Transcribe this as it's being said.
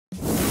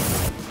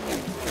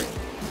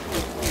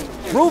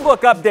Rulebook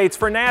updates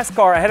for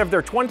NASCAR ahead of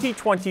their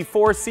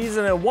 2024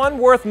 season, and one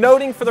worth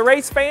noting for the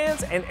race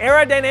fans, an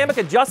aerodynamic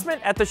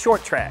adjustment at the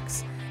short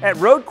tracks. At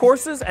road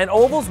courses and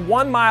ovals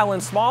 1 mile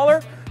and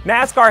smaller,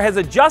 NASCAR has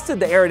adjusted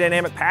the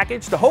aerodynamic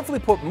package to hopefully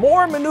put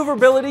more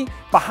maneuverability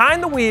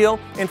behind the wheel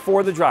and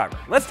for the driver.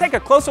 Let's take a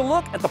closer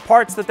look at the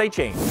parts that they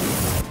changed.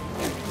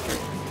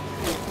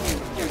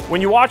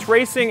 When you watch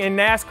racing in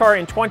NASCAR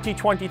in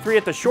 2023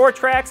 at the short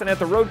tracks and at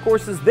the road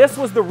courses, this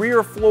was the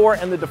rear floor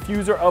and the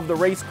diffuser of the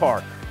race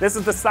car. This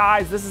is the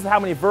size, this is how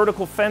many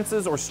vertical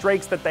fences or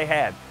strakes that they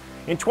had.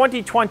 In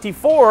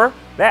 2024,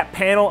 that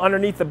panel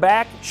underneath the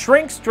back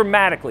shrinks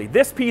dramatically.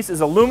 This piece is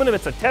aluminum,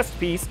 it's a test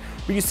piece,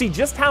 but you see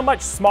just how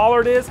much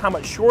smaller it is, how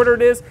much shorter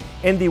it is,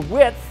 and the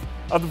width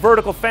of the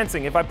vertical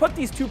fencing. If I put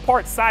these two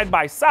parts side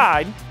by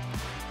side,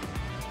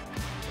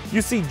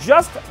 you see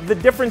just the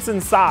difference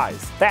in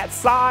size. That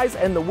size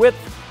and the width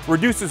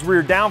reduces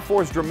rear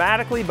downforce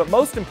dramatically, but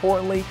most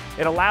importantly,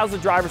 it allows the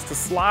drivers to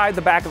slide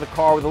the back of the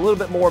car with a little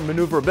bit more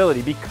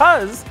maneuverability.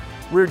 Because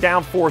rear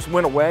downforce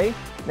went away,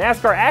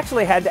 NASCAR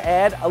actually had to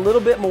add a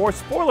little bit more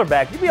spoiler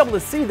back. You'll be able to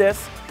see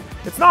this.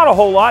 It's not a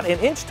whole lot, 1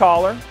 inch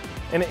taller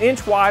and 1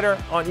 inch wider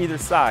on either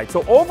side.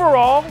 So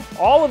overall,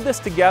 all of this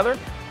together,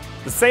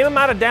 the same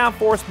amount of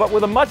downforce, but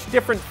with a much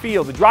different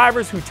feel. The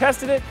drivers who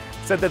tested it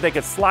said that they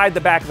could slide the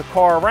back of the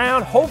car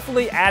around,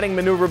 hopefully adding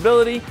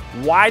maneuverability,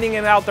 widening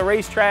out the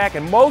racetrack,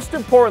 and most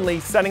importantly,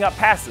 setting up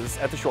passes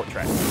at the short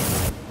track.